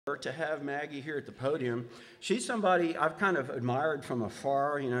to have Maggie here at the podium. She's somebody I've kind of admired from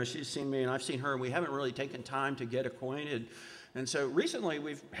afar. You know, she's seen me and I've seen her, and we haven't really taken time to get acquainted. And so recently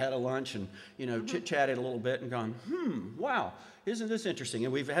we've had a lunch and, you know, chit-chatted a little bit and gone, wow, isn't this interesting?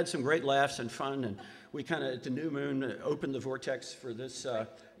 And we've had some great laughs and fun, and we kind of, at the New Moon, opened the vortex for this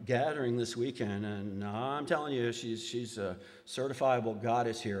gathering this weekend. And I'm telling you, she's a certifiable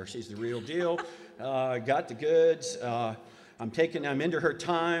goddess here. She's the real deal, got the goods. I'm into her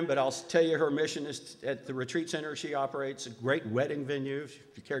time, but I'll tell you her mission is at the retreat center she operates, a great wedding venue. If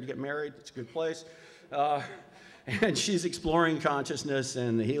you care to get married, it's a good place. And she's exploring consciousness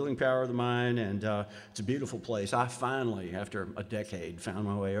and the healing power of the mind, and it's a beautiful place. I finally, after a decade, found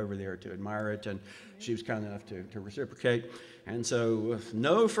my way over there to admire it, and she was kind enough to reciprocate. And so, with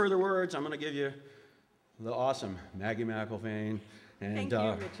no further words, I'm going to give you the awesome Maggie McIlvaine, and Thank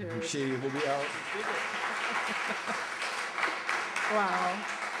you, Richard. she will be out. Wow.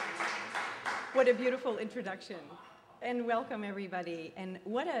 What a beautiful introduction. And welcome, everybody. And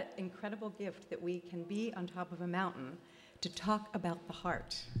what an incredible gift that we can be on top of a mountain to talk about the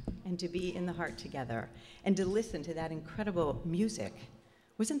heart and to be in the heart together and to listen to that incredible music.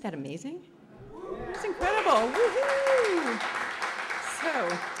 Wasn't that amazing? It's incredible. Woo-hoo!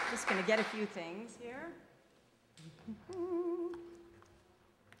 So, just going to get a few things here. And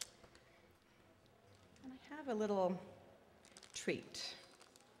I have a little treat.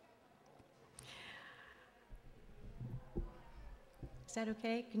 Is that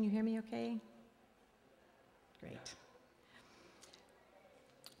okay? Can you hear me okay? Great.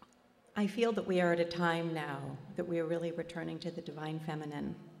 I feel that we are at a time now that we are really returning to the divine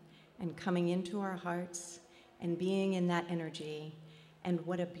feminine and coming into our hearts and being in that energy, and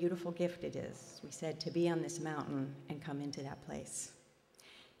what a beautiful gift it is, we said, to be on this mountain and come into that place.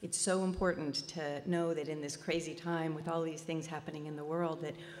 It's so important to know that in this crazy time with all these things happening in the world,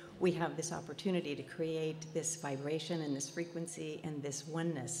 that we have this opportunity to create this vibration and this frequency and this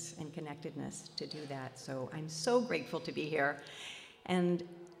oneness and connectedness to do that. So I'm so grateful to be here. And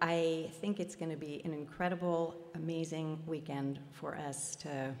I think it's going to be an incredible, amazing weekend for us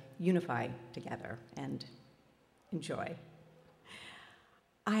to unify together and enjoy.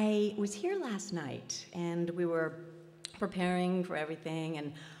 I was here last night, and we were preparing for everything,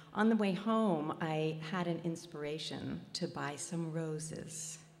 and on the way home, I had an inspiration to buy some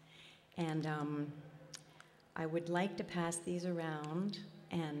roses. And I would like to pass these around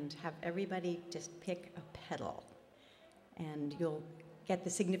and have everybody just pick a petal. And you'll get the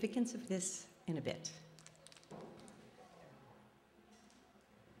significance of this in a bit.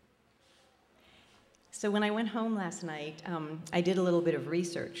 So when I went home last night, I did a little bit of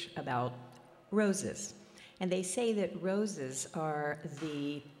research about roses. And they say that roses are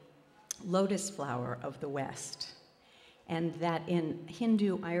the lotus flower of the West. And that in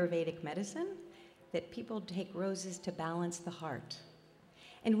Hindu Ayurvedic medicine, that people take roses to balance the heart.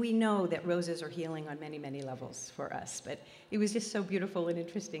 And we know that roses are healing on many, many levels for us, but it was just so beautiful and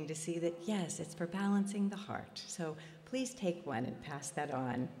interesting to see that, yes, it's for balancing the heart. So please take one and pass that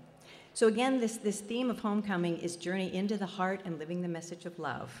on. So again, this theme of homecoming is journey into the heart and living the message of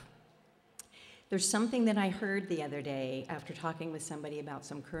love. There's something that I heard the other day after talking with somebody about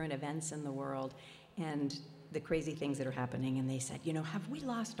some current events in the world, and the crazy things that are happening, and they said, you know, have we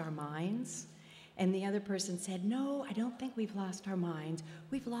lost our minds? And the other person said, no, I don't think we've lost our minds,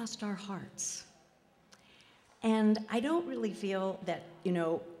 we've lost our hearts. And I don't really feel that, you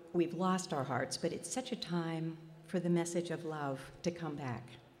know, we've lost our hearts, but it's such a time for the message of love to come back.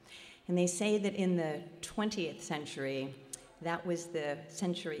 And they say that in the 20th century, that was the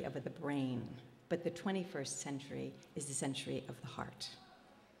century of the brain, but the 21st century is the century of the heart.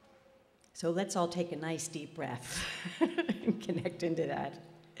 So let's all take a nice deep breath and connect into that.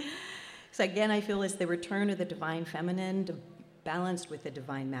 So again, I feel it's the return of the divine feminine balanced with the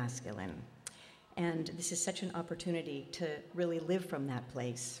divine masculine. And this is such an opportunity to really live from that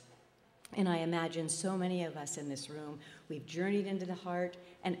place. And I imagine so many of us in this room, we've journeyed into the heart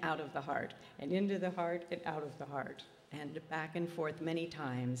and out of the heart, and into the heart and out of the heart, and back and forth many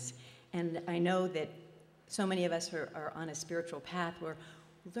times. And I know that so many of us are on a spiritual path where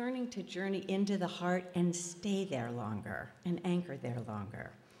learning to journey into the heart and stay there longer and anchor there longer.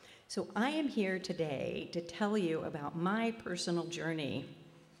 So I am here today to tell you about my personal journey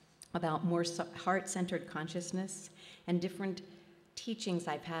about more heart-centered consciousness and different teachings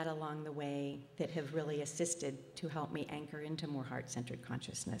I've had along the way that have really assisted to help me anchor into more heart-centered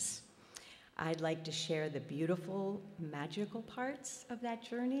consciousness. I'd like to share the beautiful, magical parts of that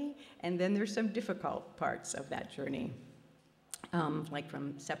journey, and then there's some difficult parts of that journey. Like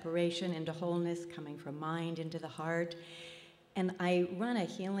from separation into wholeness, coming from mind into the heart, And I run a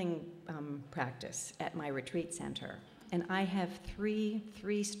healing practice at my retreat center. And I have three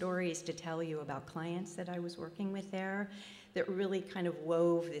stories to tell you about clients that I was working with there that really kind of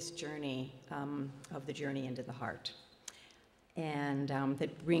wove this journey of the journey into the heart. And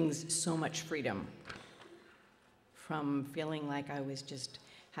that brings so much freedom from feeling like I was just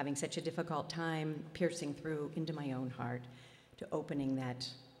having such a difficult time piercing through into my own heart to opening that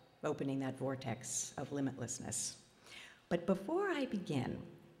vortex of limitlessness. But before I begin,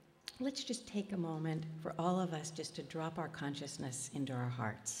 let's just take a moment for all of us just to drop our consciousness into our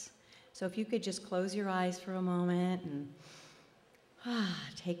hearts. So if you could just close your eyes for a moment and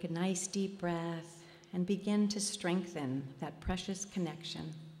take a nice deep breath and begin to strengthen that precious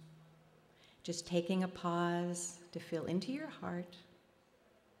connection. Just taking a pause to feel into your heart.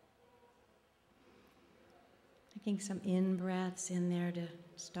 Taking some in-breaths in there to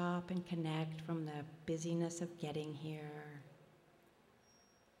stop and connect from the busyness of getting here.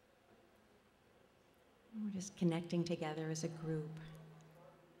 We're just connecting together as a group.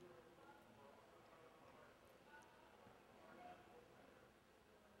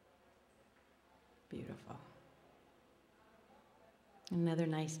 Beautiful. Another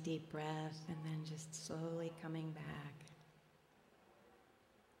nice deep breath, and then just slowly coming back.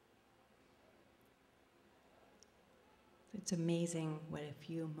 It's amazing what a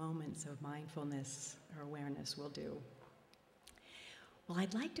few moments of mindfulness or awareness will do. Well,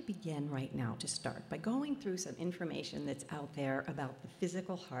 I'd like to begin right now to start by going through some information that's out there about the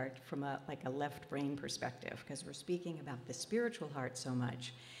physical heart from a left brain perspective, because we're speaking about the spiritual heart so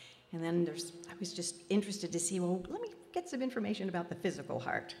much. And then I was just interested to see, well, let me get some information about the physical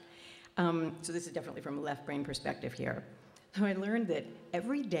heart. So this is definitely from a left brain perspective here. So I learned that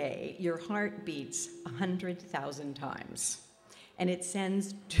every day your heart beats 100,000 times. And it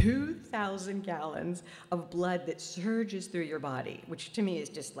sends 2,000 gallons of blood that surges through your body, which to me is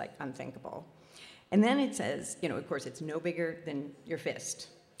just like unthinkable. And then it says, of course, it's no bigger than your fist.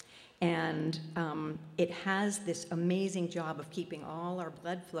 And it has this amazing job of keeping all our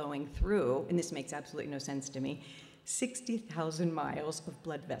blood flowing through, and this makes absolutely no sense to me, 60,000 miles of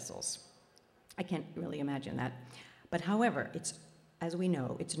blood vessels. I can't really imagine that. But however, as we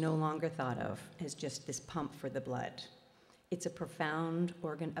know, it's no longer thought of as just this pump for the blood. It's a profound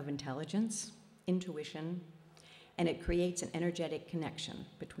organ of intelligence, intuition, and it creates an energetic connection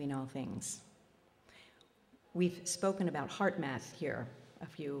between all things. We've spoken about heart math here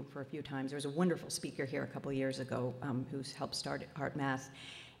for a few times. There was a wonderful speaker here a couple years ago who's helped start Heart Math.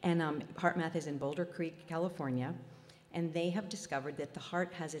 And Heart Math is in Boulder Creek, California. And they have discovered that the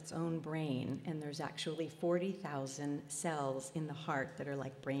heart has its own brain, and there's actually 40,000 cells in the heart that are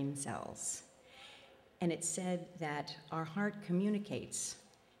like brain cells. And it's said that our heart communicates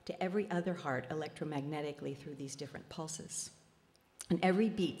to every other heart electromagnetically through these different pulses. And every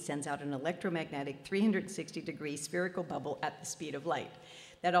beat sends out an electromagnetic 360-degree spherical bubble at the speed of light.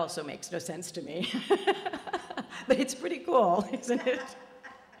 That also makes no sense to me. But it's pretty cool, isn't it?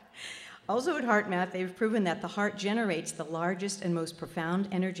 Also at Heart Math, they've proven that the heart generates the largest and most profound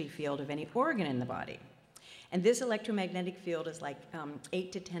energy field of any organ in the body. And this electromagnetic field is like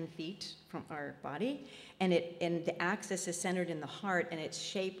 8 to 10 feet from our body, and the axis is centered in the heart, and its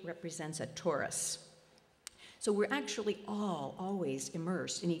shape represents a torus. So we're actually always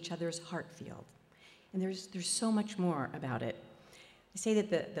immersed in each other's heart field. And there's so much more about it. They say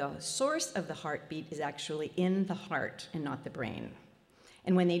that the source of the heartbeat is actually in the heart and not the brain.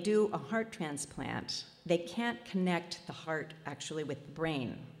 And when they do a heart transplant, they can't connect the heart actually with the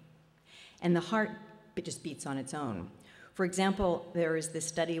brain. And the heart just beats on its own. For example, there is this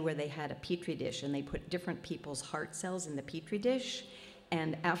study where they had a petri dish and they put different people's heart cells in the petri dish,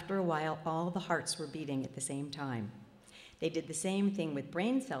 and after a while, all the hearts were beating at the same time. They did the same thing with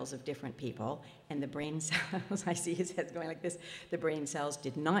brain cells of different people, and the brain cells, I see his head going like this, the brain cells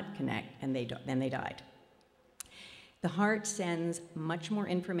did not connect, and then they died. The heart sends much more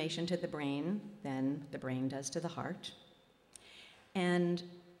information to the brain than the brain does to the heart. And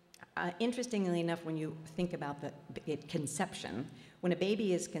interestingly enough, when you think about the conception, when a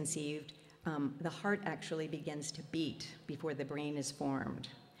baby is conceived, the heart actually begins to beat before the brain is formed.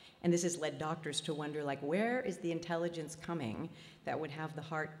 And this has led doctors to wonder, like, where is the intelligence coming that would have the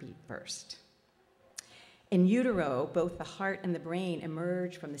heart beat first? In utero, both the heart and the brain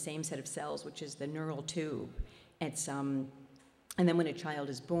emerge from the same set of cells, which is the neural tube. And then when a child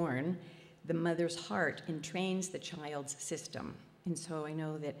is born, the mother's heart entrains the child's system. And so I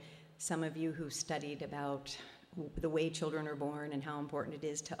know that some of you who studied about the way children are born and how important it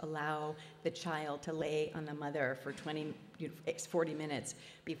is to allow the child to lay on the mother for 20 40 minutes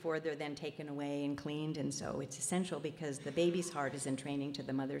before they're then taken away and cleaned. And so it's essential because the baby's heart is in training to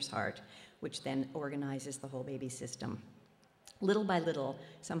the mother's heart, which then organizes the whole baby system. Little by little,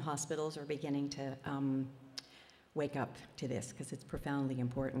 some hospitals are beginning to wake up to this because it's profoundly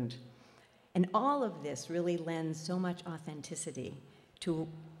important. And all of this really lends so much authenticity to,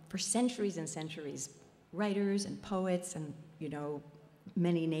 for centuries and centuries, writers and poets and,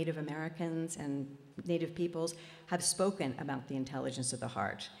 many Native Americans and Native peoples have spoken about the intelligence of the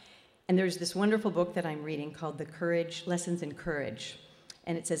heart. And there's this wonderful book that I'm reading called Lessons in Courage.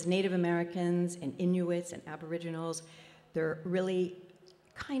 And it says Native Americans and Inuits and Aboriginals, they're really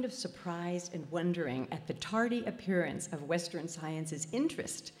kind of surprised and wondering at the tardy appearance of Western science's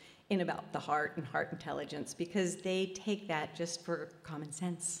interest in about the heart and heart intelligence, because they take that just for common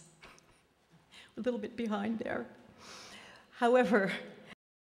sense. A little bit behind there. However,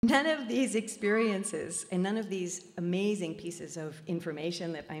 none of these experiences and none of these amazing pieces of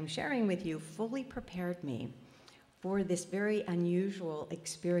information that I'm sharing with you fully prepared me for this very unusual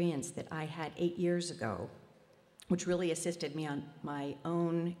experience that I had 8 years ago, which really assisted me on my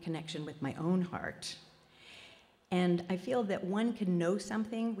own connection with my own heart. And I feel that one can know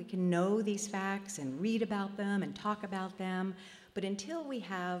something, we can know these facts and read about them and talk about them, but until we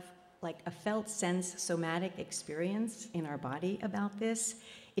have like a felt sense somatic experience in our body about this,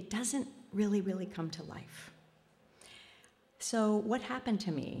 it doesn't really come to life. So what happened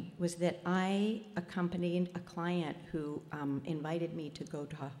to me was that I accompanied a client who invited me to go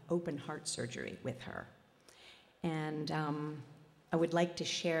to open heart surgery with her. And I would like to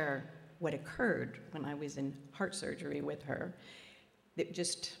share what occurred when I was in heart surgery with her. That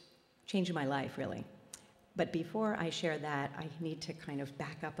just changed my life, really. But before I share that, I need to kind of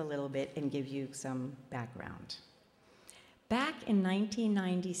back up a little bit and give you some background. Back in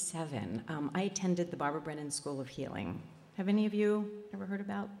 1997, I attended the Barbara Brennan School of Healing. Have any of you ever heard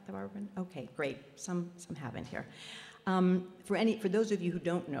about the Barbara Brennan? Okay, great. Some haven't here. For those of you who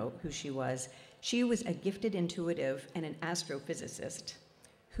don't know who she was a gifted intuitive and an astrophysicist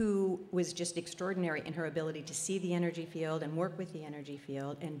who was just extraordinary in her ability to see the energy field and work with the energy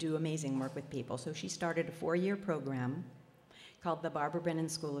field and do amazing work with people. So she started a 4-year program called the Barbara Brennan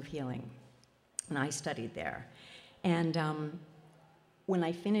School of Healing, and I studied there. And when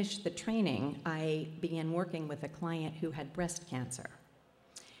I finished the training, I began working with a client who had breast cancer.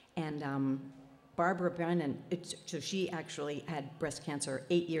 And Barbara Brennan, so she actually had breast cancer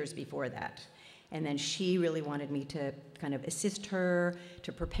 8 years before that. And then she really wanted me to kind of assist her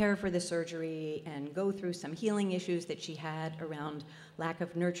to prepare for the surgery and go through some healing issues that she had around lack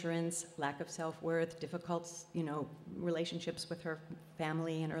of nurturance, lack of self-worth, difficult, relationships with her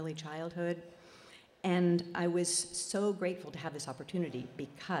family and early childhood. And I was so grateful to have this opportunity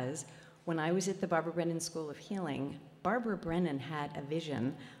because when I was at the Barbara Brennan School of Healing, Barbara Brennan had a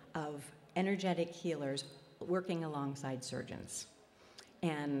vision of energetic healers working alongside surgeons,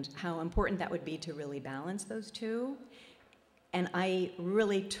 and how important that would be to really balance those two. And I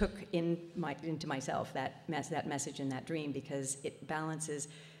really took into myself that message and that dream, because it balances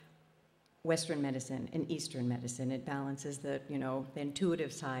Western medicine and Eastern medicine. It balances the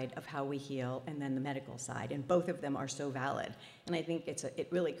intuitive side of how we heal and then the medical side, and both of them are so valid. And I think it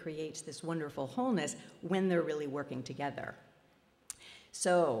really creates this wonderful wholeness when they're really working together.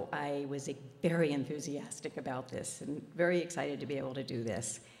 So I was very enthusiastic about this and very excited to be able to do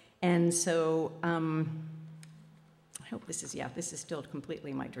this. And so I hope this is still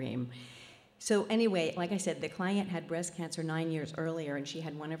completely my dream. So anyway, like I said, the client had breast cancer 9 years earlier, and she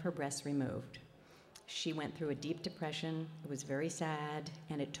had one of her breasts removed. She went through a deep depression. It was very sad,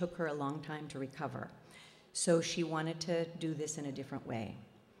 and it took her a long time to recover. So she wanted to do this in a different way.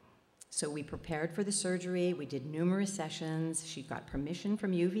 So we prepared for the surgery. We did numerous sessions. She got permission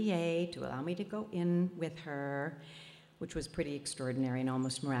from UVA to allow me to go in with her, which was pretty extraordinary and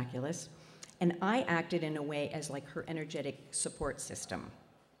almost miraculous. And I acted in a way as like her energetic support system.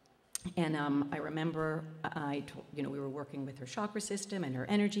 And I remember we were working with her chakra system and her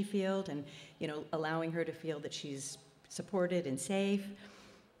energy field, and allowing her to feel that she's supported and safe.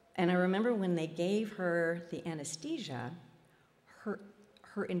 And I remember when they gave her the anesthesia,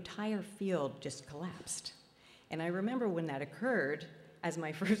 her entire field just collapsed. And I remember when that occurred, as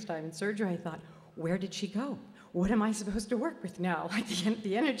my first time in surgery, I thought, where did she go? What am I supposed to work with now? Like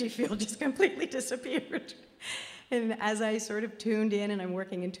the energy field just completely disappeared. And as I sort of tuned in and I'm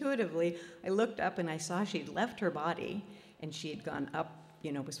working intuitively, I looked up and I saw she'd left her body and she had gone up,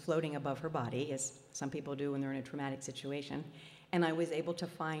 was floating above her body, as some people do when they're in a traumatic situation. And I was able to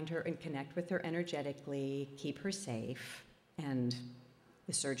find her and connect with her energetically, keep her safe, and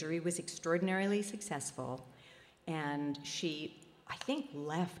the surgery was extraordinarily successful. And she, I think,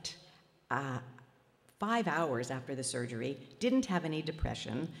 left 5 hours after the surgery, didn't have any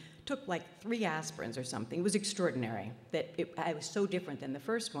depression, took like 3 aspirins or something. It was extraordinary that I was so different than the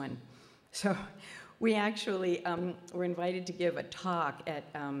first one. So we actually were invited to give a talk at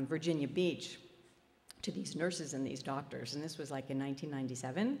Virginia Beach to these nurses and these doctors, and this was like in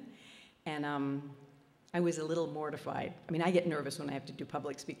 1997. And I was a little mortified. I mean, I get nervous when I have to do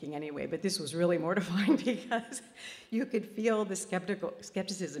public speaking anyway, but this was really mortifying because you could feel the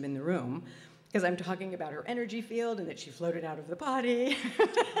skepticism in the room, because I'm talking about her energy field and that she floated out of the body.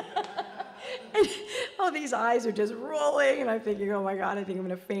 And all these eyes are just rolling, and I'm thinking, oh my God, I think I'm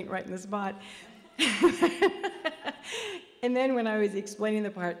gonna faint right in the spot. And then when I was explaining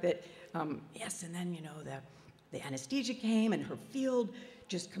the part that, yes, and then, you know, the anesthesia came and her field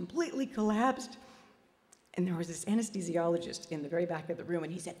just completely collapsed. And there was this anesthesiologist in the very back of the room,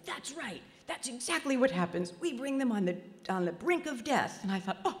 and he said, "That's right, that's exactly what happens. We bring them on the brink of death." And I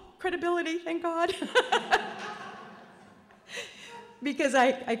thought, oh, credibility, thank God. Because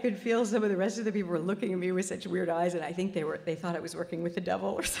I could feel some of the rest of the people were looking at me with such weird eyes, and I think they thought I was working with the devil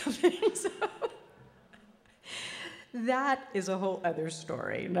or something. So that is a whole other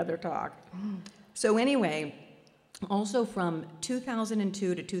story, another talk. So anyway, also from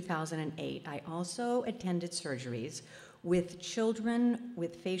 2002 to 2008, I also attended surgeries with children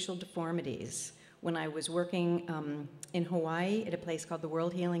with facial deformities when I was working in Hawaii at a place called the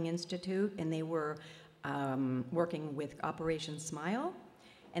World Healing Institute, and they were working with Operation Smile.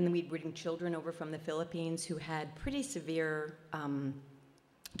 And then we'd bring children over from the Philippines who had pretty severe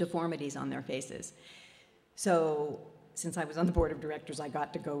deformities on their faces. So since I was on the board of directors, I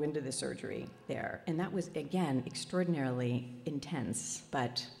got to go into the surgery there. And that was, again, extraordinarily intense,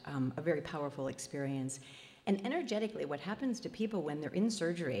 but a very powerful experience. And energetically, what happens to people when they're in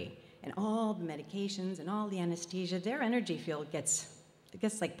surgery and all the medications and all the anesthesia, their energy field gets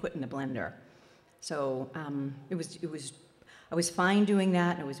like put in a blender. So I was fine doing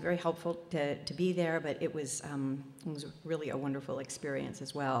that, and it was very helpful to be there, but it was really a wonderful experience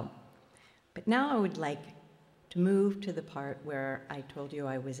as well. But now I would like to move to the part where I told you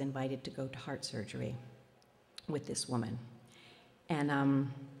I was invited to go to heart surgery with this woman.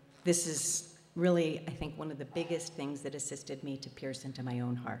 And this is really, I think, one of the biggest things that assisted me to pierce into my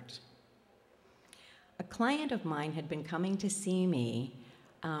own heart. A client of mine had been coming to see me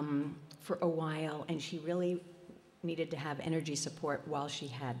for a while, and she really needed to have energy support while she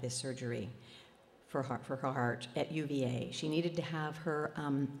had this surgery for her heart at UVA. She needed to have her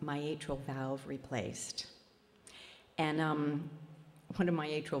mitral valve replaced. And what a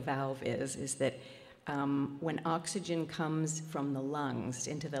mitral valve is that when oxygen comes from the lungs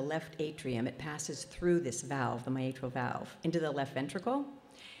into the left atrium, it passes through this valve, the mitral valve, into the left ventricle.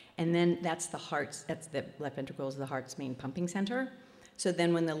 And then the left ventricle is the heart's main pumping center. So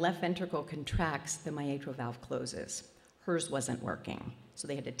then when the left ventricle contracts, the mitral valve closes. Hers wasn't working, so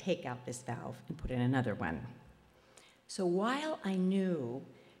they had to take out this valve and put in another one. So while I knew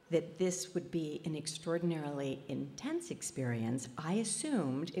that this would be an extraordinarily intense experience, I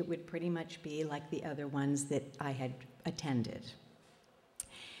assumed it would pretty much be like the other ones that I had attended.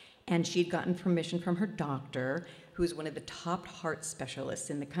 And she'd gotten permission from her doctor, who was one of the top heart specialists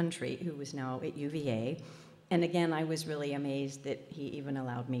in the country, who was now at UVA. And again, I was really amazed that he even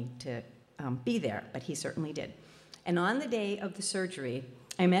allowed me to be there, but he certainly did. And on the day of the surgery,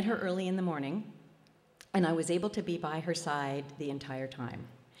 I met her early in the morning, and I was able to be by her side the entire time.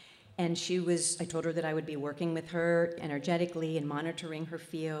 And I told her that I would be working with her energetically and monitoring her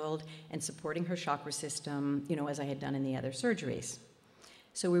field and supporting her chakra system, you know, as I had done in the other surgeries.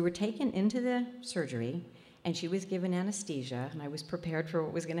 So we were taken into the surgery, and she was given anesthesia, and I was prepared for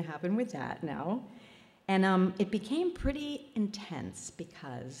what was going to happen with that now. And it became pretty intense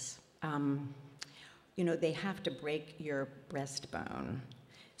because, you know, they have to break your breastbone.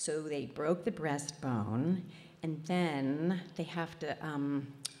 So they broke the breastbone, and then they have to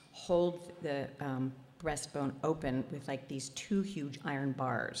hold the breastbone open with like these 2 huge iron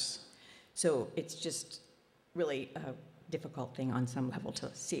bars. So it's just really a difficult thing on some level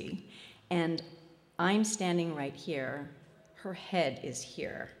to see. And I'm standing right here, her head is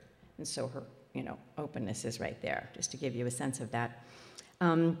here, and so her, you know, openness is right there, just to give you a sense of that.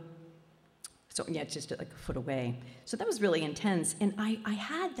 So yeah, it's just like a foot away. So that was really intense, and I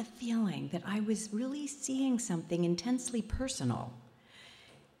had the feeling that I was really seeing something intensely personal.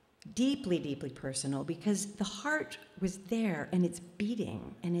 Deeply, deeply personal, because the heart was there, and it's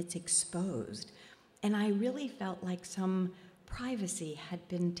beating, and it's exposed. And I really felt like some privacy had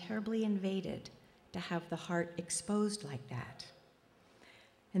been terribly invaded to have the heart exposed like that.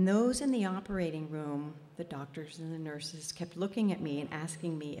 And those in the operating room, the doctors and the nurses, kept looking at me and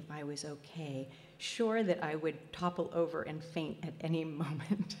asking me if I was okay, sure that I would topple over and faint at any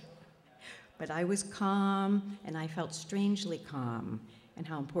moment. But I was calm, and I felt strangely calm, and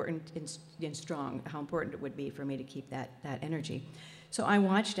how important and strong, how important it would be for me to keep that energy. So I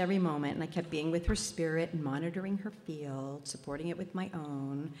watched every moment, and I kept being with her spirit and monitoring her field, supporting it with my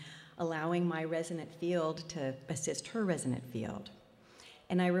own, allowing my resonant field to assist her resonant field.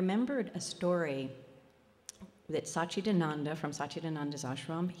 And I remembered a story that Satchidananda, from Satchidananda's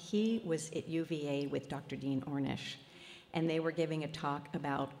ashram, he was at UVA with Dr. Dean Ornish, and they were giving a talk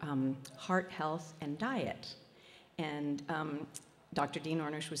about heart health and diet. And Dr. Dean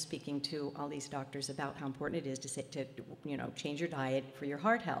Ornish was speaking to all these doctors about how important it is to change your diet for your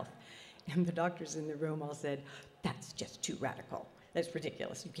heart health. And the doctors in the room all said, "That's just too radical. That's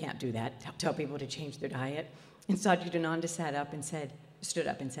ridiculous. You can't do that. Tell people to change their diet." And Satchidananda stood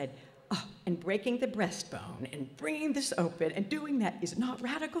up and said, "Oh, and breaking the breastbone and bringing this open and doing that is not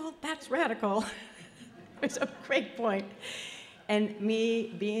radical? That's radical." It was a great point. And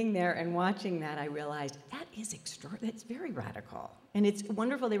me being there and watching that, I realized that is extraordinary. That's very radical. And it's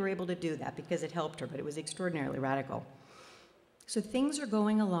wonderful they were able to do that because it helped her, but it was extraordinarily radical. So things are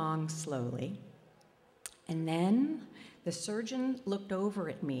going along slowly. And then the surgeon looked over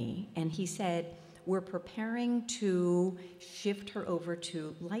at me and he said, "We're preparing to shift her over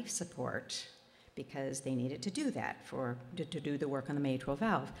to life support because they needed to do that to do the work on the mitral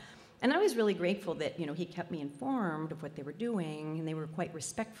valve." And I was really grateful that he kept me informed of what they were doing, and they were quite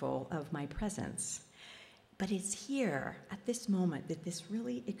respectful of my presence. But it's here, at this moment, that this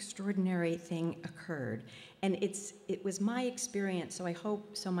really extraordinary thing occurred. And it was my experience, so I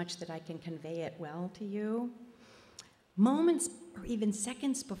hope so much that I can convey it well to you. Moments or even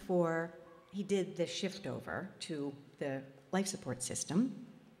seconds before he did the shift over to the life support system,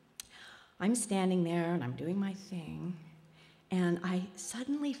 I'm standing there and I'm doing my thing, and I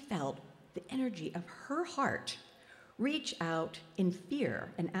suddenly felt the energy of her heart reach out in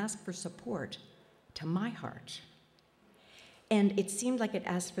fear and ask for support to my heart. And it seemed like it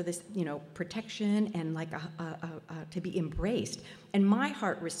asked for this, protection and like to be embraced. And my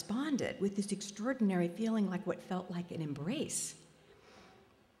heart responded with this extraordinary feeling like what felt like an embrace.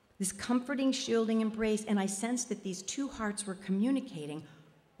 This comforting, shielding embrace, and I sensed that these two hearts were communicating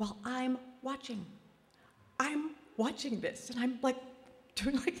while I'm watching. I'm watching this, and I'm like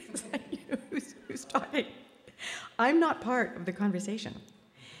doing like this, who's talking? I'm not part of the conversation.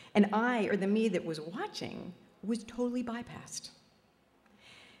 And I, or the me that was watching, was totally bypassed.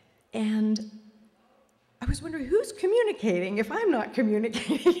 And I was wondering, who's communicating if I'm not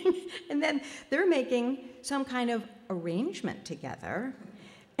communicating? And then they're making some kind of arrangement together,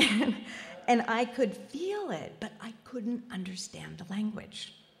 and I could feel it, but I couldn't understand the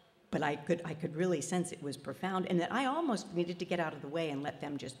language. But I could really sense it was profound, and that I almost needed to get out of the way and let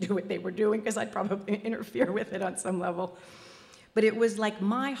them just do what they were doing, because I'd probably interfere with it on some level. But it was like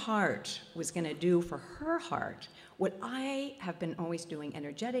my heart was going to do for her heart what I have been always doing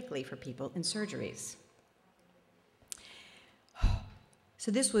energetically for people in surgeries.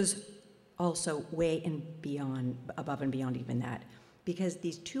 So this was also way and beyond, above and beyond even that, because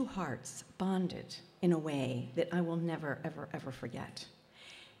these two hearts bonded in a way that I will never, ever, ever forget.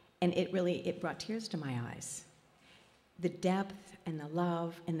 And it brought tears to my eyes. The depth and the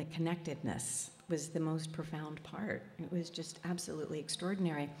love and the connectedness was the most profound part. It was just absolutely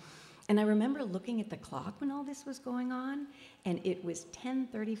extraordinary. And I remember looking at the clock when all this was going on, and it was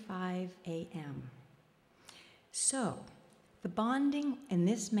 10:35 a.m. So the bonding in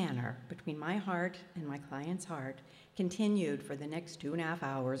this manner between my heart and my client's heart continued for the next 2.5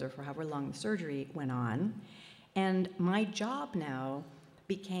 hours, or for however long the surgery went on. And my job now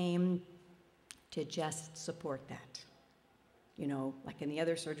became to just support that. Like in the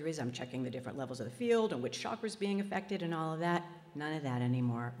other surgeries, I'm checking the different levels of the field and which chakra's being affected and all of that. None of that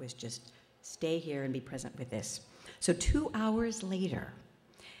anymore. It was just stay here and be present with this. So 2 hours later,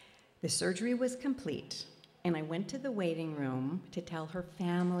 the surgery was complete, and I went to the waiting room to tell her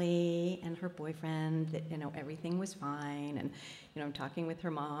family and her boyfriend that, everything was fine, and, I'm talking with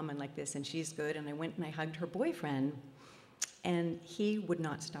her mom and like this, and she's good, and I went and I hugged her boyfriend, and he would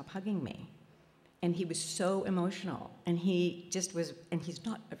not stop hugging me. And he was so emotional, and he just was, and he's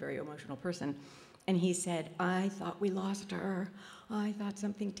not a very emotional person, and he said, "I thought we lost her. I thought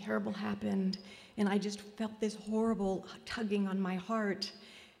something terrible happened, and I just felt this horrible tugging on my heart,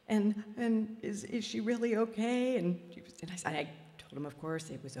 and is she really okay?" And I told him, of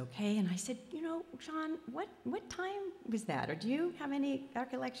course, it was okay, and I said, "John, what time was that, or do you have any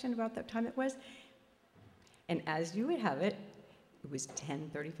recollection about the time it was?" And as you would have it, It was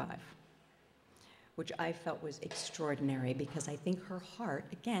 10:35, which I felt was extraordinary because I think her heart,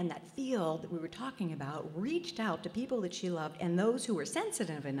 again, that field that we were talking about, reached out to people that she loved, and those who were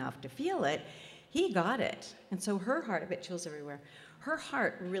sensitive enough to feel it, he got it. And so her heart, I bet chills everywhere, her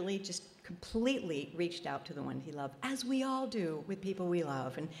heart really just completely reached out to the one he loved, as we all do with people we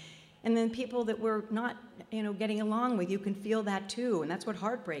love. And then people that we're not, getting along with, you can feel that too, and that's what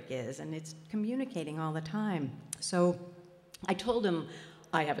heartbreak is, and it's communicating all the time. So I told him,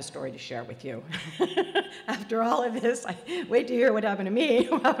 I have a story to share with you. After all of this, wait to hear what happened to me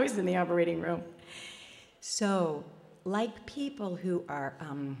while I was in the operating room. So, like people who are,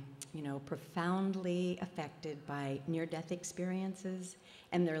 profoundly affected by near-death experiences,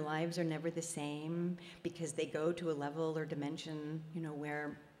 and their lives are never the same because they go to a level or dimension,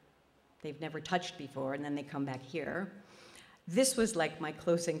 where they've never touched before, and then they come back here. This was like my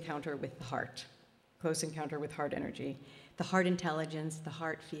close encounter with the heart, close encounter with heart energy, the heart intelligence, the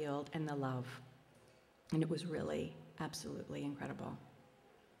heart field, and the love. And it was really absolutely incredible.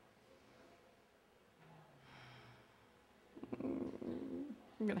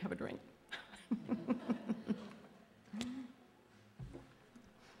 I'm gonna have a drink.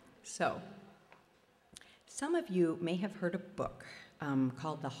 So, some of you may have heard a book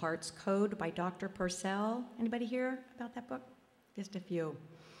called The Heart's Code by Dr. Purcell. Anybody hear about that book? Just a few.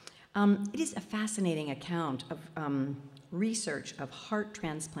 It is a fascinating account of research of heart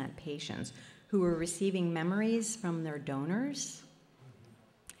transplant patients who are receiving memories from their donors,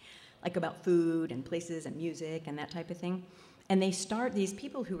 like about food and places and music and that type of thing. And these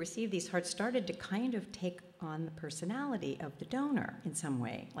people who receive these hearts started to kind of take on the personality of the donor in some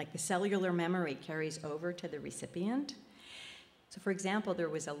way, like the cellular memory carries over to the recipient. So for example, there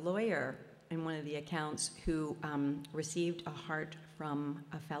was a lawyer in one of the accounts who received a heart from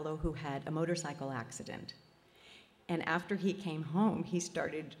a fellow who had a motorcycle accident. And after he came home, he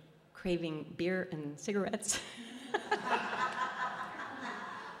started craving beer and cigarettes.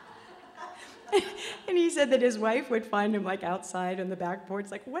 And he said that his wife would find him like outside on the back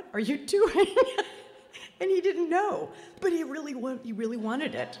porch, like, what are you doing? And he didn't know, but he really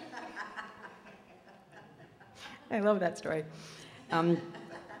wanted it. I love that story. And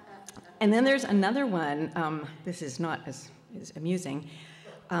then there's another one, this is not as amusing.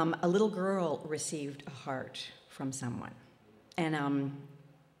 A little girl received a heart from someone. And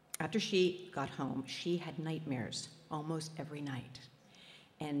after she got home, she had nightmares almost every night.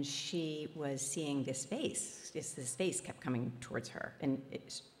 And she was seeing this face. This face kept coming towards her, and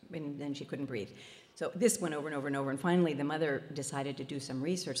then she couldn't breathe. So this went over and over and over, and finally the mother decided to do some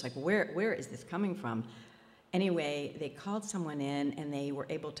research, like where is this coming from? Anyway, they called someone in, and they were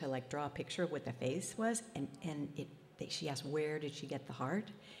able to like draw a picture of what the face was, and she asked, where did she get the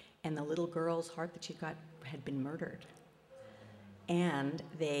heart? And the little girl's heart that she got had been murdered. And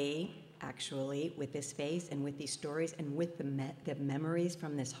they actually, with this face and with these stories and with the memories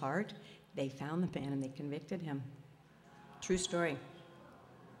from this heart, they found the man and they convicted him. True story.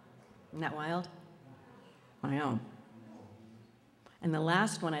 Isn't that wild? I know. And the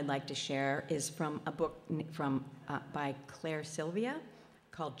last one I'd like to share is from a book by Claire Sylvia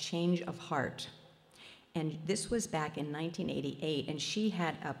called Change of Heart. And this was back in 1988, and she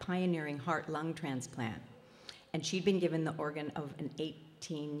had a pioneering heart-lung transplant. And she'd been given the organ of an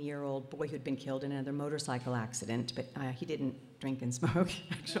 18-year-old boy who'd been killed in another motorcycle accident, but he didn't drink and smoke,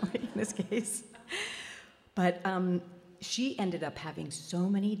 actually, in this case. But she ended up having so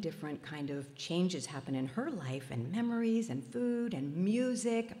many different kind of changes happen in her life, and memories, and food, and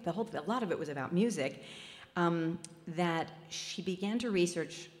music. A lot of it was about music, that she began to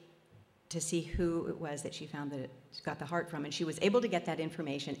research to see who it was that she found that it got the heart from, and she was able to get that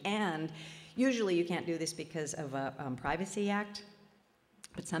information. And usually you can't do this because of a Privacy Act,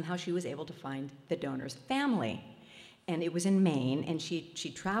 but somehow she was able to find the donor's family. And it was in Maine, and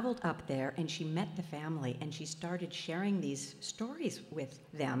she traveled up there, and she met the family, and she started sharing these stories with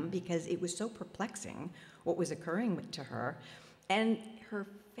them because it was so perplexing what was occurring to her. And her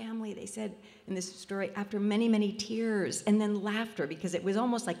family, they said in this story, after many, many tears and then laughter, because it was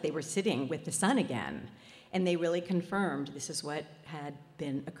almost like they were sitting with the sun again, and they really confirmed this is what had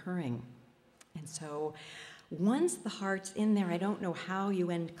been occurring. And so once the heart's in there, I don't know how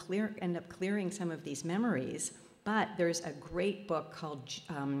you end up clearing some of these memories, but there's a great book called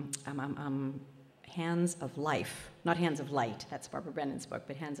Hands of Life, not Hands of Light, that's Barbara Brennan's book,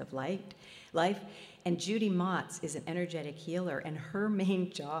 but Hands of Life. And Judy Motz is an energetic healer, and her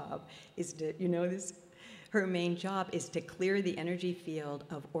main job is to, her main job is to clear the energy field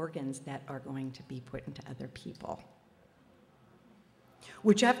of organs that are going to be put into other people.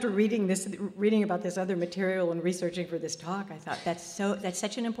 which after reading about this other material and researching for this talk, I thought that's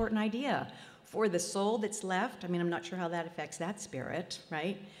such an important idea for the soul that's left. I mean, I'm not sure how that affects that spirit,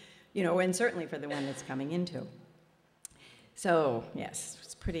 right? You know, and certainly for the one that's coming into. So, yes,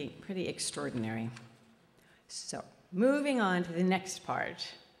 it's pretty extraordinary. So, moving on to the next part.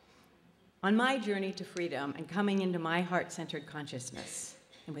 On my journey to freedom and coming into my heart-centered consciousness,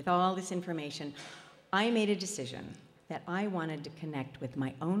 and with all this information, I made a decision that I wanted to connect with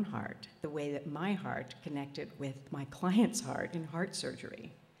my own heart the way that my heart connected with my client's heart in heart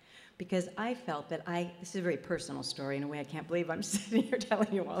surgery. Because I felt that this is a very personal story in a way I can't believe I'm sitting here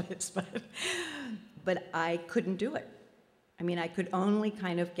telling you all this, but I couldn't do it. I mean, I could only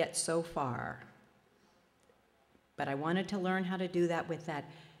kind of get so far. But I wanted to learn how to do that with that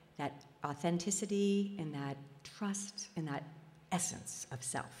authenticity and that trust and that essence of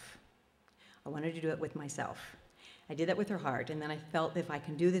self. I wanted to do it with myself. I did that with her heart, and then I felt if I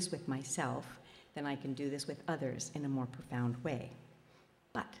can do this with myself, then I can do this with others in a more profound way.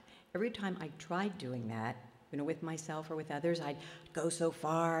 But every time I tried doing that, you know, with myself or with others, I'd go so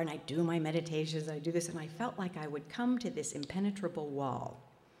far and I'd do my meditations, I'd do this, and I felt like I would come to this impenetrable wall.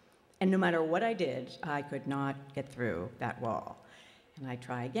 And no matter what I did, I could not get through that wall. And I'd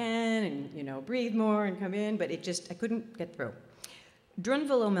try again and, you know, breathe more and come in, but I couldn't get through.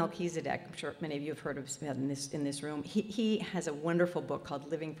 Drunvalo Melchizedek, I'm sure many of you have heard of him in this room, he has a wonderful book called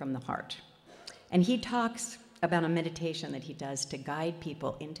Living from the Heart. And he talks about a meditation that he does to guide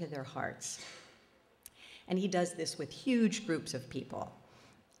people into their hearts. And he does this with huge groups of people.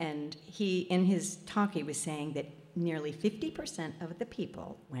 And in his talk, he was saying that nearly 50% of the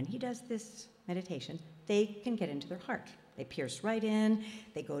people, when he does this meditation, they can get into their heart. They pierce right in,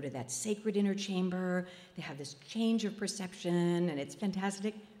 they go to that sacred inner chamber, they have this change of perception, and it's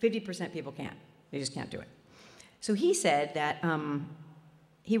fantastic. 50% people can't. They just can't do it. So he said that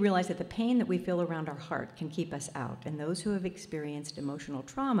he realized that the pain that we feel around our heart can keep us out. And those who have experienced emotional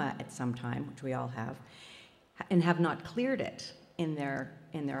trauma at some time, which we all have, and have not cleared it in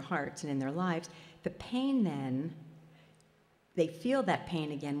their hearts and in their lives, the pain then, they feel that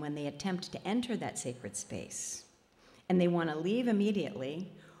pain again when they attempt to enter that sacred space. And they want to leave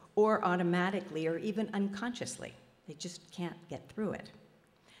immediately or automatically or even unconsciously. They just can't get through it.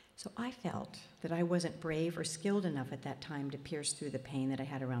 So I felt that I wasn't brave or skilled enough at that time to pierce through the pain that I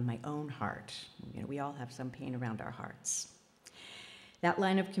had around my own heart. You know, we all have some pain around our hearts. That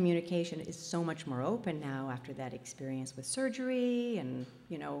line of communication is so much more open now after that experience with surgery and,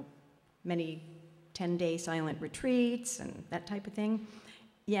 you know, many 10-day silent retreats and that type of thing.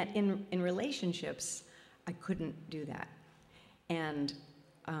 Yet in relationships, I couldn't do that. And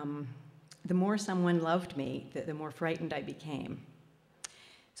the more someone loved me, the more frightened I became.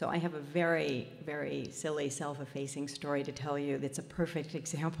 So I have a very, very silly self-effacing story to tell you that's a perfect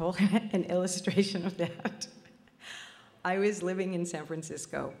example, an illustration of that. I was living in San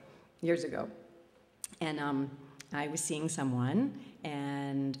Francisco years ago, and I was seeing someone,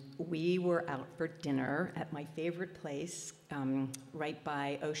 and we were out for dinner at my favorite place right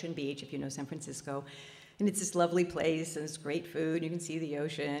by Ocean Beach, if you know San Francisco. And it's this lovely place, and it's great food. You can see the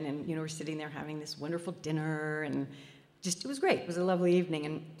ocean, and you know we're sitting there having this wonderful dinner, and it was great. It was a lovely evening.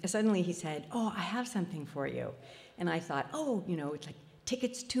 And suddenly he said, "Oh, I have something for you." And I thought, "Oh, you know, it's like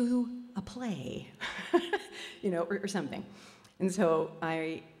tickets to a play, you know, or something." And so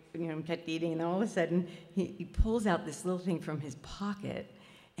I, you know, kept eating, and then all of a sudden he pulls out this little thing from his pocket,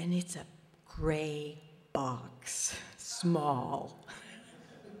 and it's a gray box, small.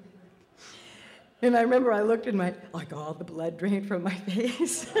 And I remember I looked in like all the blood drained from my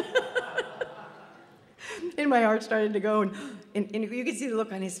face. And my heart started to go, and you could see the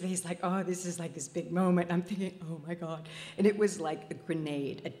look on his face like, oh, this is like this big moment. I'm thinking, oh my God. And it was like a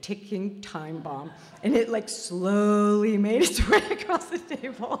grenade, a ticking time bomb. And it like slowly made its way across the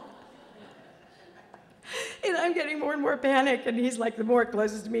table. And I'm getting more and more panic, and he's like, the more it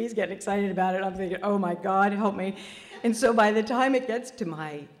closes to me, he's getting excited about it. I'm thinking, oh my God, help me. And so by the time it gets to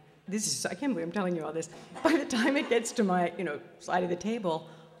I can't believe I'm telling you all this. By the time it gets to my, you know, side of the table,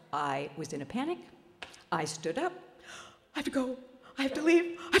 I was in a panic. I stood up. I have to go. I have to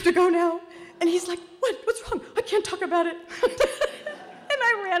leave. I have to go now. And he's like, what? What's wrong? I can't talk about it. And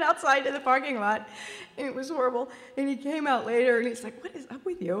I ran outside to the parking lot, and it was horrible. And he came out later, and he's like, what is up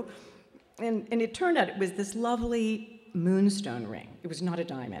with you? And it turned out it was this lovely moonstone ring. It was not a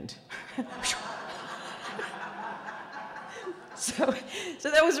diamond. So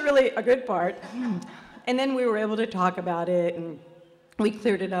that was really a good part. And then we were able to talk about it, and we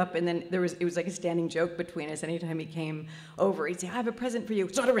cleared it up, and then it was like a standing joke between us. Anytime he came over, he'd say, I have a present for you.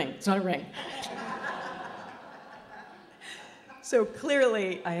 It's not a ring. It's not a ring. So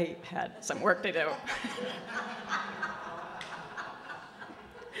clearly, I had some work to do.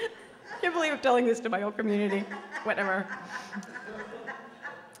 Can't believe I'm telling this to my whole community. Whatever.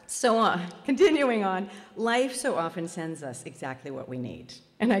 So continuing on, life so often sends us exactly what we need,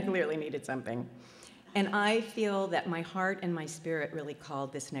 and I clearly needed something. And I feel that my heart and my spirit really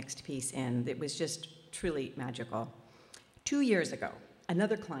called this next piece in. It was just truly magical. 2 years ago,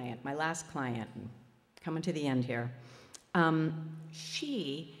 another client, my last client, coming to the end here,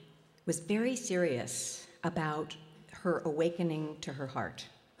 she was very serious about her awakening to her heart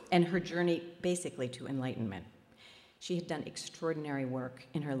and her journey basically to enlightenment. She had done extraordinary work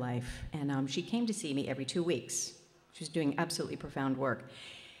in her life, and she came to see me every 2 weeks. She was doing absolutely profound work.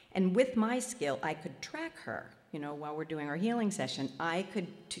 And with my skill, I could track her, while we're doing our healing session. I could,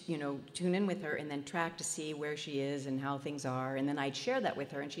 tune in with her and then track to see where she is and how things are, and then I'd share that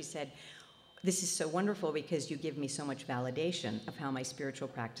with her, and she said, "This is so wonderful because you give me so much validation of how my spiritual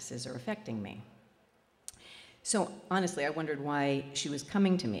practices are affecting me." So honestly, I wondered why she was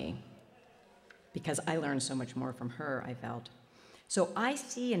coming to me, because I learned so much more from her, I felt. So I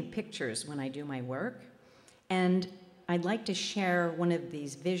see in pictures when I do my work, and I'd like to share one of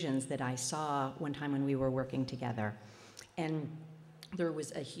these visions that I saw one time when we were working together. And there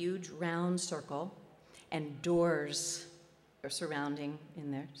was a huge round circle, and doors are surrounding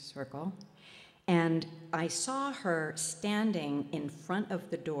in their circle. And I saw her standing in front of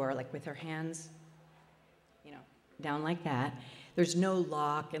the door, like with her hands, down like that. There's no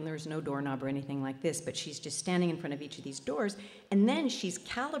lock and there's no doorknob or anything like this, but she's just standing in front of each of these doors, and then she's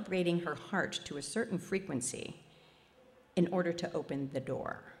calibrating her heart to a certain frequency in order to open the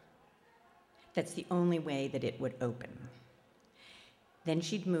door. That's the only way that it would open. Then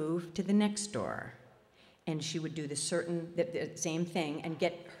she'd move to the next door, and she would do the same thing and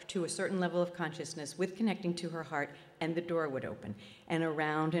get to a certain level of consciousness with connecting to her heart, and the door would open. And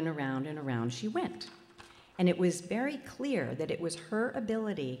around and around and around she went. And it was very clear that it was her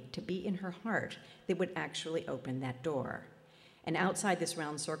ability to be in her heart that would actually open that door. And outside this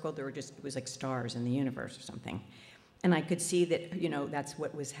round circle, it was like stars in the universe or something. And I could see that, that's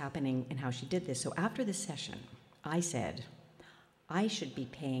what was happening and how she did this. So after the session, I said, I should be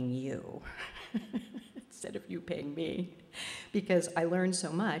paying you instead of you paying me, because I learned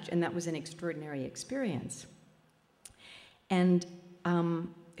so much, and that was an extraordinary experience. And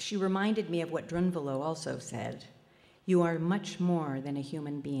she reminded me of what Drunvalo also said. You are much more than a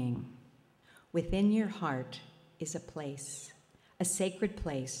human being. Within your heart is a place, a sacred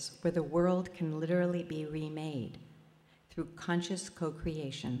place where the world can literally be remade through conscious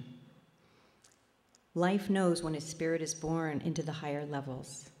co-creation. Life knows when a spirit is born into the higher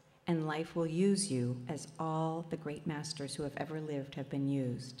levels, and life will use you as all the great masters who have ever lived have been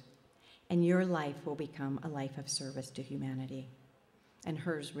used. And your life will become a life of service to humanity. And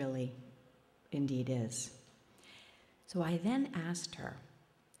hers really, indeed, is. So I then asked her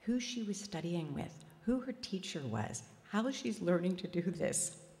who she was studying with, who her teacher was, how she's learning to do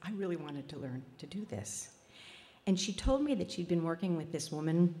this. I really wanted to learn to do this. And she told me that she'd been working with this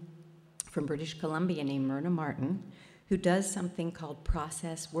woman from British Columbia named Myrna Martin, who does something called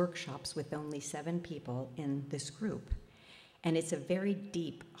process workshops with only 7 people in this group. And it's a very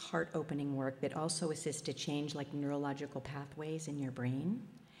deep, heart-opening work that also assists to change like neurological pathways in your brain.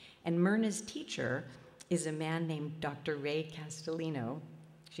 And Myrna's teacher is a man named Dr. Ray Castellino,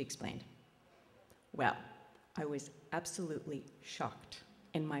 she explained. Well, I was absolutely shocked,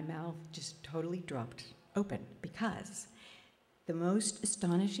 and my mouth just totally dropped open, because the most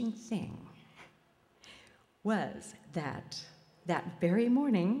astonishing thing was that very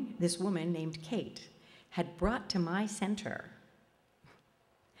morning, this woman named Kate had brought to my center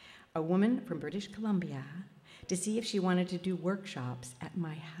a woman from British Columbia to see if she wanted to do workshops at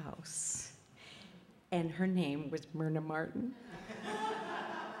my house. And her name was Myrna Martin.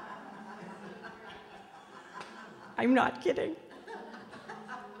 I'm not kidding.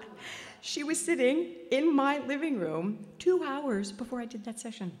 She was sitting in my living room 2 hours before I did that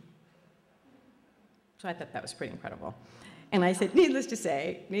session. So I thought that was pretty incredible. And I said, needless to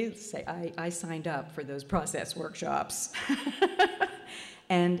say, I signed up for those process workshops.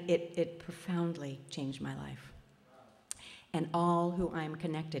 And it profoundly changed my life and all who I'm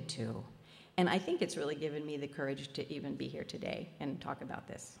connected to. And I think it's really given me the courage to even be here today and talk about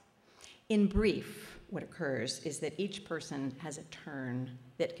this. In brief, what occurs is that each person has a turn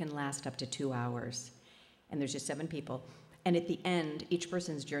that can last up to 2 hours. And there's just 7 people. And at the end, each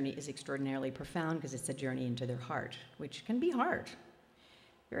person's journey is extraordinarily profound because it's a journey into their heart, which can be hard,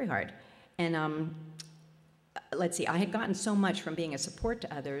 very hard. And let's see, I had gotten so much from being a support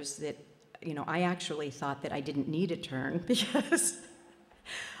to others that I actually thought that I didn't need a turn because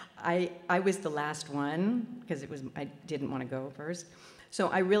I was the last one because I didn't want to go first. So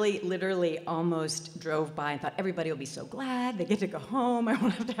I really, literally almost drove by and thought everybody will be so glad they get to go home. I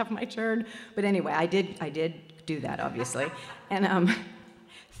won't have to have my turn. But anyway, I did do that, obviously. And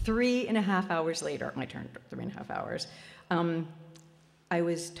 3.5 hours later, my turn took 3.5 hours, I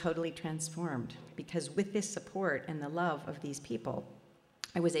was totally transformed because with this support and the love of these people,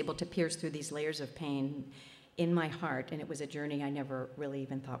 I was able to pierce through these layers of pain in my heart, and it was a journey I never really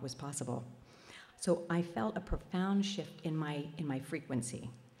even thought was possible. So I felt a profound shift in my frequency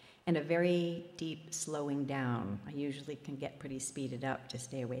and a very deep slowing down. I usually can get pretty speeded up to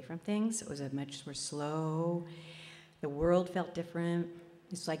stay away from things. It was a much more slow. The world felt different.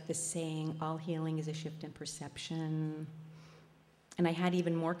 It's like the saying, all healing is a shift in perception. And I had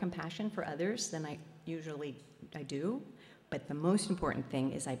even more compassion for others than I do. But the most important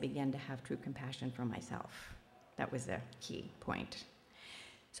thing is I began to have true compassion for myself. That was the key point.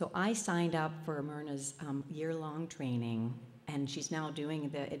 So I signed up for Myrna's year-long training, and she's now doing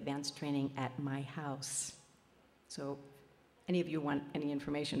the advanced training at my house. So any of you want any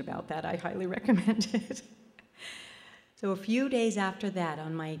information about that, I highly recommend it. So a few days after that,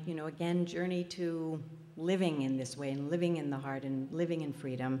 on my, again, journey to living in this way and living in the heart and living in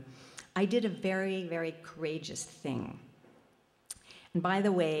freedom, I did a very, very courageous thing. And by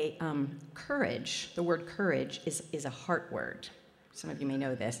the way, courage, the word courage is a heart word. Some of you may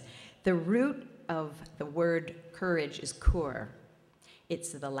know this. The root of the word courage is cur.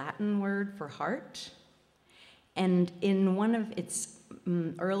 It's the Latin word for heart. And in one of its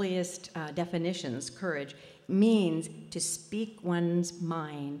earliest definitions, courage means to speak one's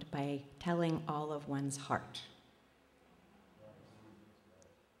mind by telling all of one's heart.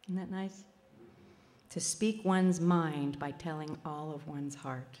 Isn't that nice? To speak one's mind by telling all of one's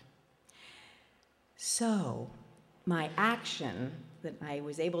heart. So, my action that I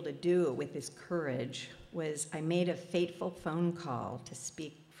was able to do with this courage was I made a fateful phone call to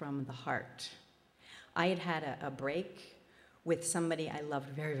speak from the heart. I had had a break with somebody I loved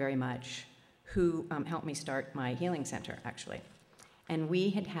very, very much who helped me start my healing center, actually. And we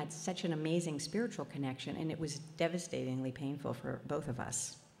had had such an amazing spiritual connection, and it was devastatingly painful for both of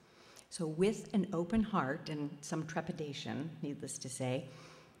us. So with an open heart and some trepidation, needless to say,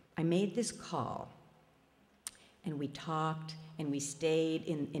 I made this call. And we talked, and we stayed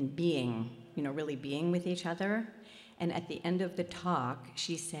in being, really being with each other. And at the end of the talk,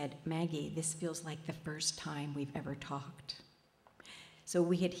 she said, "Maggie, this feels like the first time we've ever talked." So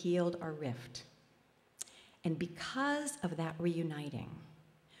we had healed our rift. And because of that reuniting,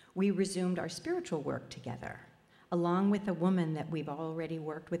 we resumed our spiritual work together, along with a woman that we've already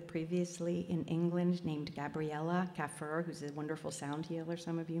worked with previously in England named Gabriella Kaffer, who's a wonderful sound healer,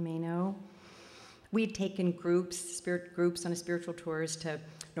 some of you may know. We had taken spirit groups on spiritual tours to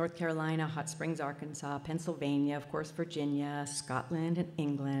North Carolina, Hot Springs, Arkansas, Pennsylvania, of course, Virginia, Scotland, and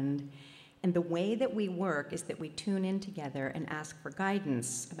England. And the way that we work is that we tune in together and ask for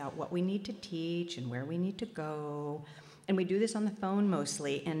guidance about what we need to teach and where we need to go. And we do this on the phone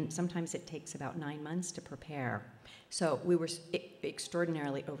mostly, and sometimes it takes about 9 months to prepare. So we were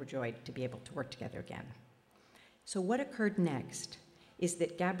extraordinarily overjoyed to be able to work together again. So what occurred next is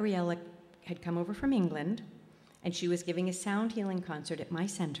that Gabriella had come over from England, and she was giving a sound healing concert at my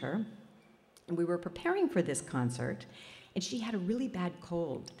center, and we were preparing for this concert, and she had a really bad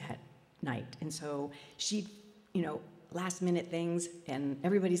cold that night, and so she, last minute things, and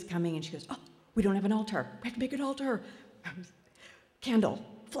everybody's coming, and she goes, "Oh, we don't have an altar. We have to make an altar." Candle,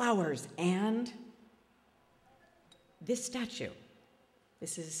 flowers, and this statue.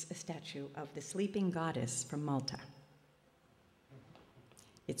 This is a statue of the sleeping goddess from Malta.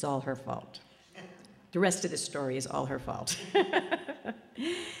 It's all her fault. The rest of the story is all her fault.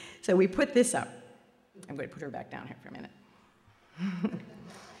 So we put this up. I'm going to put her back down here for a minute.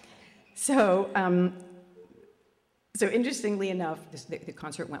 So interestingly enough, the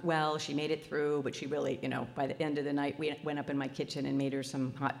concert went well. She made it through, but she really, by the end of the night, we went up in my kitchen and made her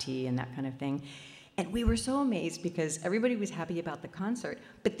some hot tea and that kind of thing. And we were so amazed because everybody was happy about the concert,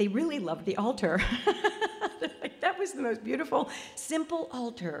 but they really loved the altar. That was the most beautiful, simple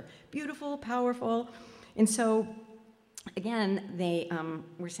altar. Beautiful, powerful. And so, again, they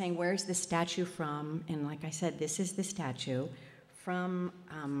were saying, "Where's the statue from?" And like I said, this is the statue from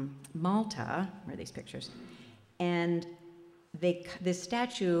Malta. Where are these pictures? And the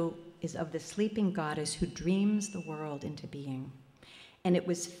statue is of the sleeping goddess who dreams the world into being. And it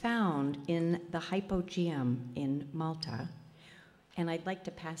was found in the Hypogeum in Malta. And I'd like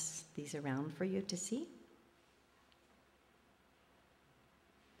to pass these around for you to see.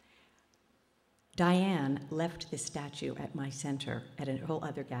 Diane left this statue at my center at a whole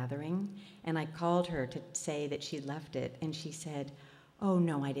other gathering, and I called her to say that she'd left it, and she said, "Oh,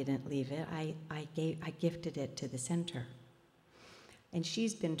 no, I didn't leave it. I gifted it to the center." And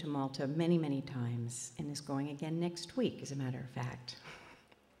she's been to Malta many, many times and is going again next week, as a matter of fact.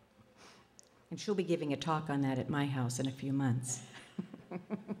 And she'll be giving a talk on that at my house in a few months.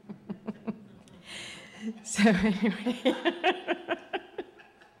 So anyway,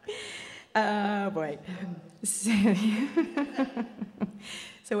 oh boy.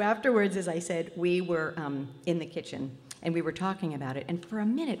 So afterwards, as I said, we were in the kitchen and we were talking about it. And for a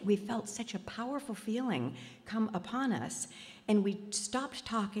minute, we felt such a powerful feeling come upon us. And we stopped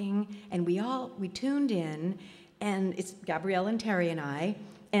talking and we tuned in. And it's Gabrielle and Terry and I.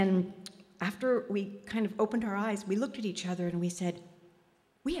 And after we kind of opened our eyes, we looked at each other and we said,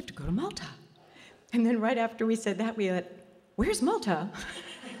 "We have to go to Malta." And then right after we said that, we went, "Where's Malta?"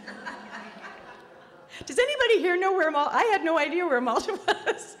 Does anybody here know where Malta? I had no idea where Malta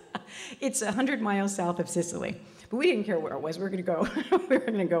was. It's 100 miles south of Sicily. But we didn't care where it was. We were going to go. We were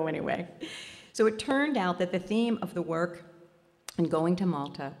going to go anyway. So it turned out that the theme of the work in going to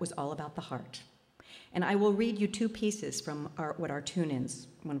Malta was all about the heart. And I will read you two pieces from one of our tune-ins.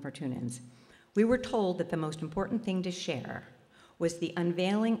 We were told that the most important thing to share was the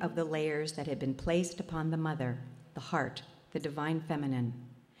unveiling of the layers that had been placed upon the mother, the heart, the divine feminine.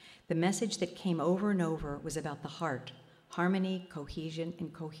 The message that came over and over was about the heart, harmony, cohesion,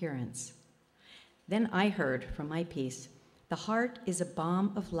 and coherence. Then I heard from my piece, the heart is a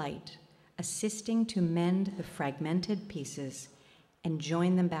balm of light, assisting to mend the fragmented pieces and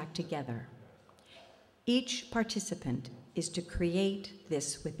join them back together. Each participant is to create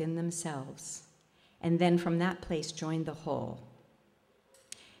this within themselves, and then from that place join the whole.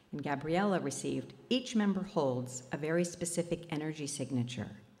 And Gabriella received, each member holds a very specific energy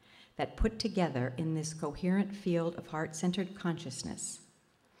signature that put together in this coherent field of heart-centered consciousness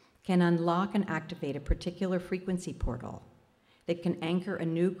can unlock and activate a particular frequency portal that can anchor a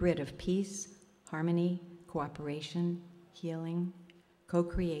new grid of peace, harmony, cooperation, healing,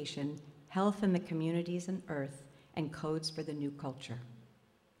 co-creation, health in the communities and earth, and codes for the new culture.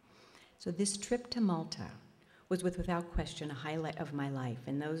 So this trip to Malta was without question a highlight of my life,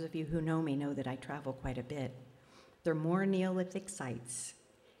 and those of you who know me know that I travel quite a bit. There are more Neolithic sites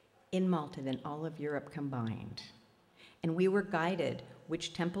in Malta than all of Europe combined. And we were guided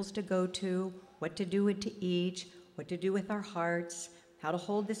which temples to go to, what to do to each, what to do with our hearts, how to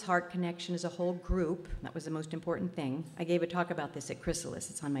hold this heart connection as a whole group. That was the most important thing. I gave a talk about this at Chrysalis.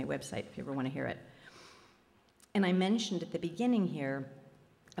 It's on my website if you ever want to hear it. And I mentioned at the beginning here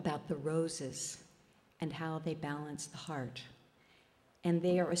about the roses and how they balance the heart. And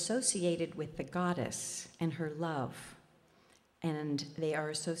they are associated with the goddess and her love. And they are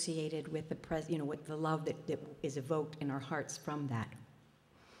associated with with the love that is evoked in our hearts from that.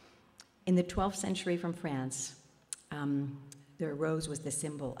 In the 12th century from France, the rose was the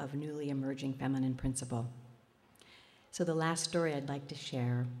symbol of newly emerging feminine principle. So the last story I'd like to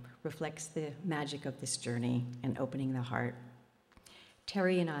share reflects the magic of this journey and opening the heart.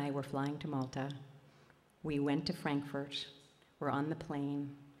 Terry and I were flying to Malta. We went to Frankfurt. We're on the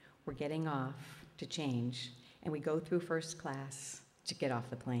plane. We're getting off to change. And we go through first class to get off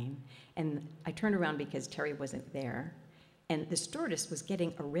the plane. And I turned around because Terry wasn't there. And the stewardess was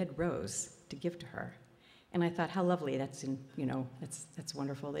getting a red rose to give to her. And I thought, how lovely, that's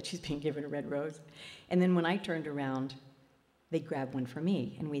wonderful that she's being given a red rose. And then when I turned around, they grabbed one for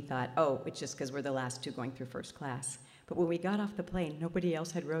me. And we thought, oh, it's just because we're the last two going through first class. But when we got off the plane, nobody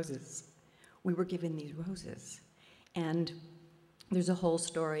else had roses. We were given these roses. And there's a whole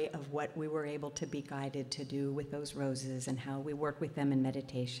story of what we were able to be guided to do with those roses and how we work with them in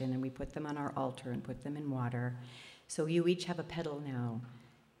meditation, and we put them on our altar and put them in water. So you each have a petal now.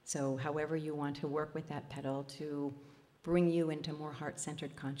 So however you want to work with that petal to bring you into more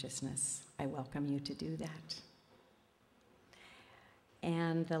heart-centered consciousness, I welcome you to do that.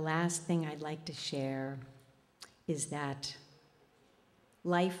 And the last thing I'd like to share is that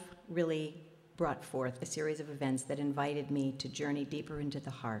life really brought forth a series of events that invited me to journey deeper into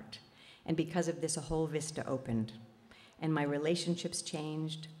the heart. And because of this, a whole vista opened. And my relationships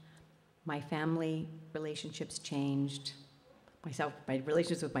changed, my family relationships changed, my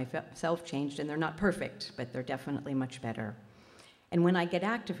relationships with myself changed, and they're not perfect, but they're definitely much better. And when I get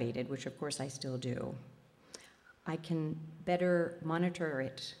activated, which of course I still do, I can better monitor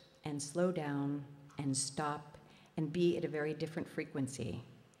it and slow down and stop and be at a very different frequency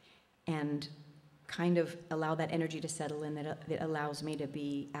and kind of allow that energy to settle in that allows me to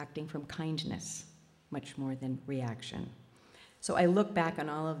be acting from kindness much more than reaction. So I look back on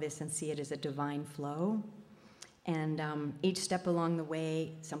all of this and see it as a divine flow. And each step along the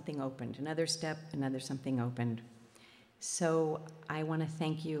way, something opened. Another step, another something opened. So I want to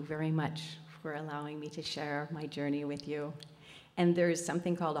thank you very much for allowing me to share my journey with you. And there's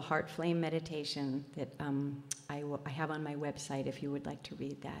something called a heart flame meditation that I have on my website if you would like to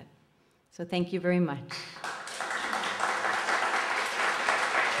read that. So thank you very much.